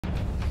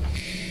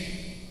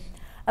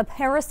A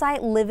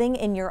parasite living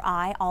in your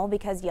eye, all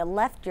because you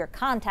left your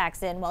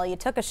contacts in while you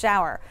took a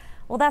shower.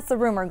 Well, that's the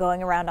rumor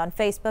going around on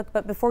Facebook,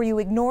 but before you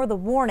ignore the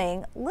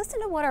warning,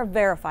 listen to what our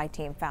Verify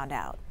team found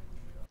out.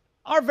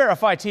 Our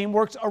Verify team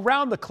works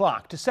around the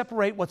clock to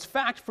separate what's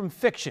fact from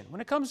fiction when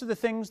it comes to the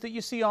things that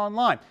you see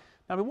online.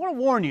 Now, we want to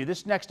warn you,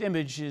 this next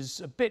image is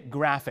a bit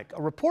graphic.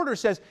 A reporter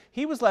says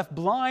he was left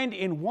blind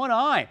in one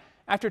eye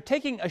after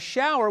taking a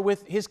shower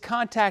with his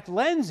contact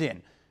lens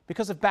in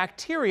because of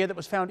bacteria that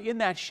was found in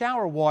that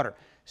shower water.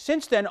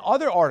 Since then,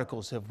 other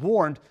articles have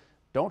warned,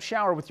 don't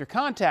shower with your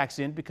contacts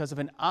in because of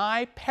an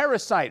eye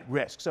parasite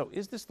risk. So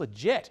is this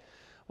legit?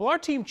 Well, our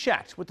team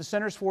checked with the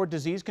Centers for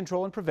Disease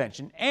Control and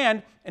Prevention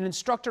and an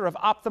instructor of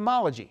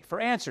ophthalmology for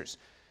answers.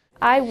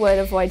 I would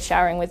avoid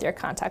showering with your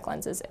contact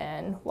lenses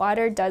in.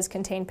 Water does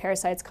contain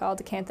parasites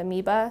called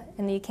acanthamoeba,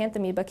 and the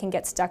acanthamoeba can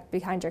get stuck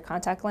behind your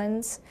contact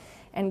lens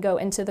and go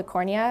into the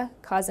cornea,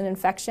 cause an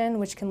infection,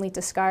 which can lead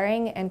to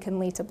scarring and can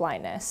lead to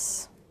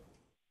blindness.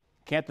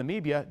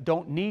 Acanthamoeba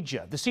don't need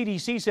you. The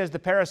CDC says the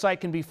parasite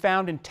can be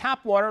found in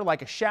tap water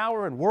like a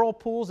shower and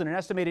whirlpools, and an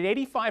estimated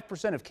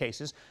 85% of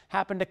cases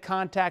happen to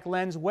contact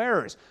lens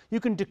wearers.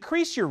 You can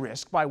decrease your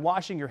risk by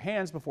washing your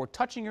hands before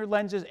touching your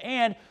lenses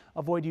and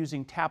avoid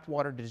using tap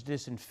water to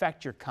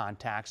disinfect your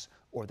contacts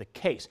or the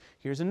case.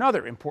 Here's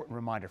another important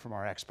reminder from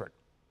our expert.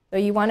 So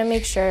you want to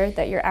make sure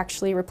that you're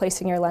actually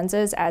replacing your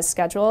lenses as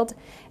scheduled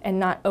and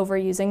not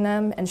overusing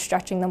them and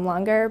stretching them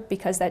longer,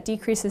 because that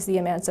decreases the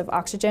amounts of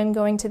oxygen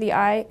going to the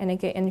eye and it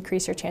can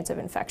increase your chance of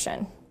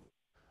infection.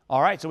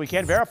 All right, so we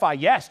can verify,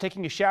 yes,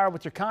 taking a shower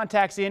with your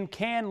contacts in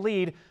can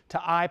lead to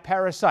eye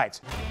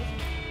parasites.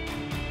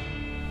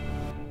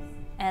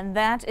 And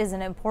that is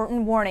an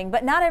important warning,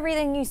 but not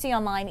everything you see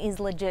online is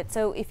legit.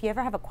 So if you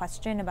ever have a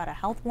question about a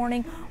health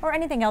warning or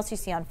anything else you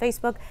see on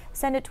Facebook,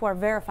 send it to our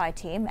Verify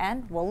team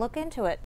and we'll look into it.